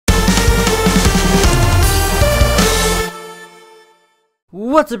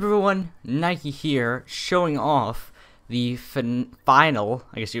What's up everyone, Nike here, showing off the final,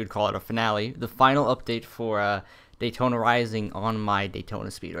 I guess you would call it a finale, the final update for Daytona Rising on my Daytona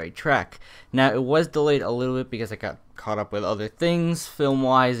Speedway track. Now it was delayed a little bit because I got caught up with other things,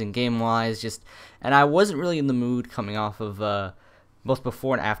 film-wise and game-wise, and I wasn't really in the mood coming off of both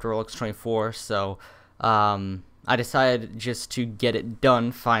before and after Rolex 24, so I decided just to get it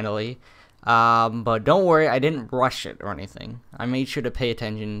done finally. But don't worry, I didn't rush it or anything. I made sure to pay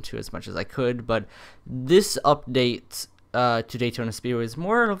attention to as much as I could, but this update to Daytona Speedway is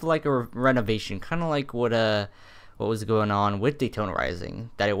more of like a renovation, kind of like what was going on with Daytona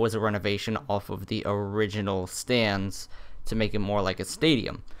Rising, that it was a renovation off of the original stands to make it more like a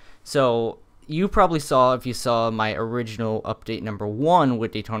stadium. So you probably saw, if you saw my original update number 1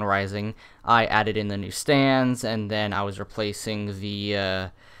 with Daytona Rising, I added in the new stands, and then I was replacing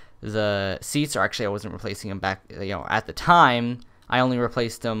the seats, or actually I wasn't replacing them back, at the time. I only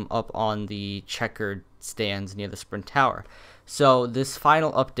replaced them up on the checkered stands near the sprint tower. So this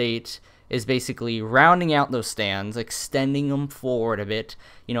final update is basically rounding out those stands, extending them forward a bit,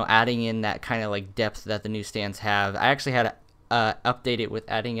 adding in that kind of like depth that the new stands have. I actually had to update it with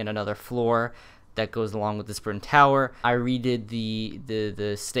adding in another floor that goes along with the sprint tower. I redid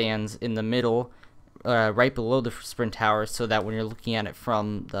the stands in the middle, right below the sprint tower, so that when you're looking at it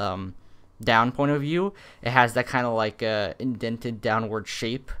from the down point of view, it has that kind of like indented downward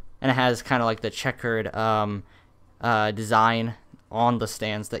shape, and it has kind of like the checkered design on the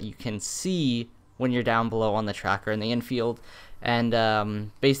stands that you can see when you're down below on the track or in the infield.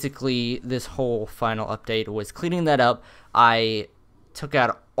 And basically this whole final update was cleaning that up. I took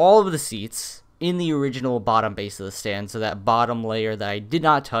out all of the seats in the original bottom base of the stand, so that bottom layer that I did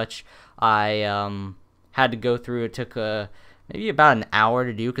not touch, I had to go through. It took maybe about an hour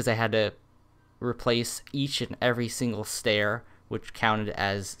to do, because I had to replace each and every single stair, which counted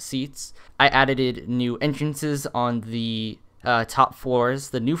as seats. I added new entrances on the top floors,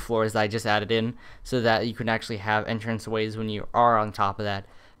 the new floors that I just added in, so that you can actually have entranceways when you are on top of that.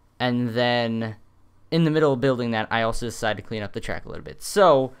 And then in the middle of building that, I also decided to clean up the track a little bit.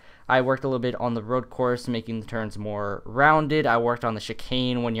 So I worked a little bit on the road course, making the turns more rounded. I worked on the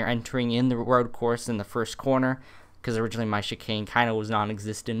chicane when you're entering in the road course in the first corner, because originally my chicane kind of was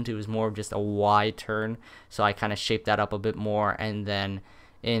non-existent. It was more of just a wide turn, so I kind of shaped that up a bit more. And then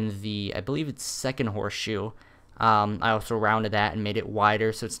in the, I believe it's second horseshoe, I also rounded that and made it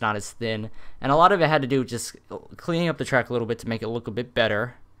wider so it's not as thin. And a lot of it had to do with just cleaning up the track a little bit to make it look a bit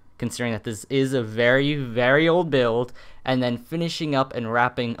better, considering that this is a very, very old build, and then finishing up and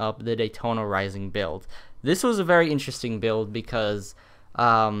wrapping up the Daytona Rising build. This was a very interesting build because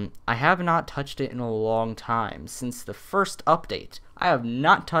I have not touched it in a long time. Since the first update, I have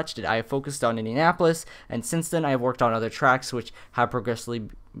not touched it. I have focused on Indianapolis, and since then I have worked on other tracks which have progressively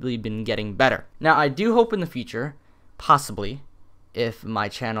been getting better. Now I do hope in the future, possibly, if my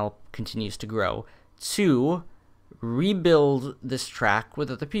channel continues to grow, to rebuild this track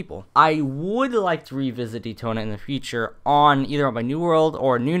with other people. I would like to revisit Daytona in the future on either on my New World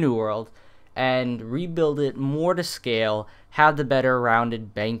or New World, and rebuild it more to scale, have the better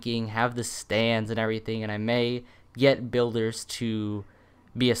rounded banking, have the stands and everything, and I may get builders to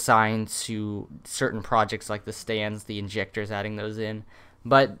be assigned to certain projects like the stands, the injectors, adding those in.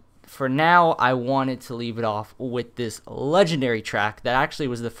 But for now, I wanted to leave it off with this legendary track that actually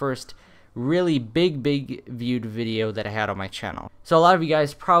was the first really big viewed video that I had on my channel. So a lot of you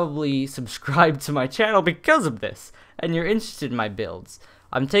guys probably subscribed to my channel because of this, and you're interested in my builds.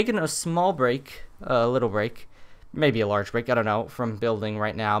 I'm taking a small break, a little break, maybe a large break, I don't know, from building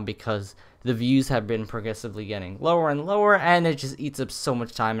right now, because the views have been progressively getting lower and lower, and it just eats up so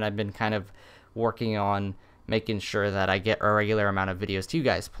much time, and I've been kind of working on making sure that I get a regular amount of videos to you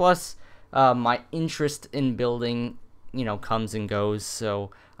guys. Plus, my interest in building, comes and goes,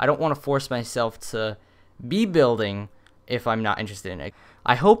 so I don't want to force myself to be building if I'm not interested in it.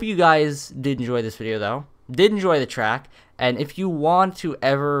 I hope you guys did enjoy this video, though. Did enjoy the track, and if you want to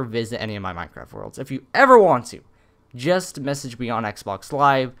ever visit any of my Minecraft worlds, if you ever want to, just message me on Xbox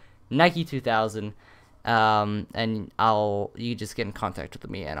Live, Nike 2000, and you just get in contact with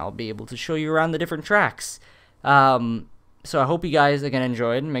me, and I'll be able to show you around the different tracks. So I hope you guys again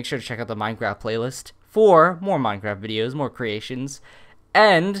enjoyed. Make sure to check out the Minecraft playlist for more Minecraft videos, more creations,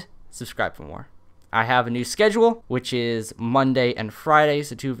 and subscribe for more. I have a new schedule, which is Monday and Friday,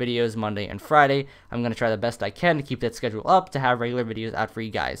 so 2 videos Monday and Friday. I'm going to try the best I can to keep that schedule up to have regular videos out for you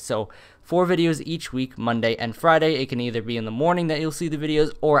guys. So 4 videos each week, Monday and Friday. It can either be in the morning that you'll see the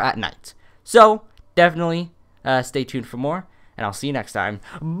videos or at night. So definitely stay tuned for more, and I'll see you next time.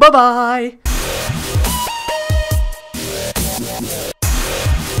 Bye-bye!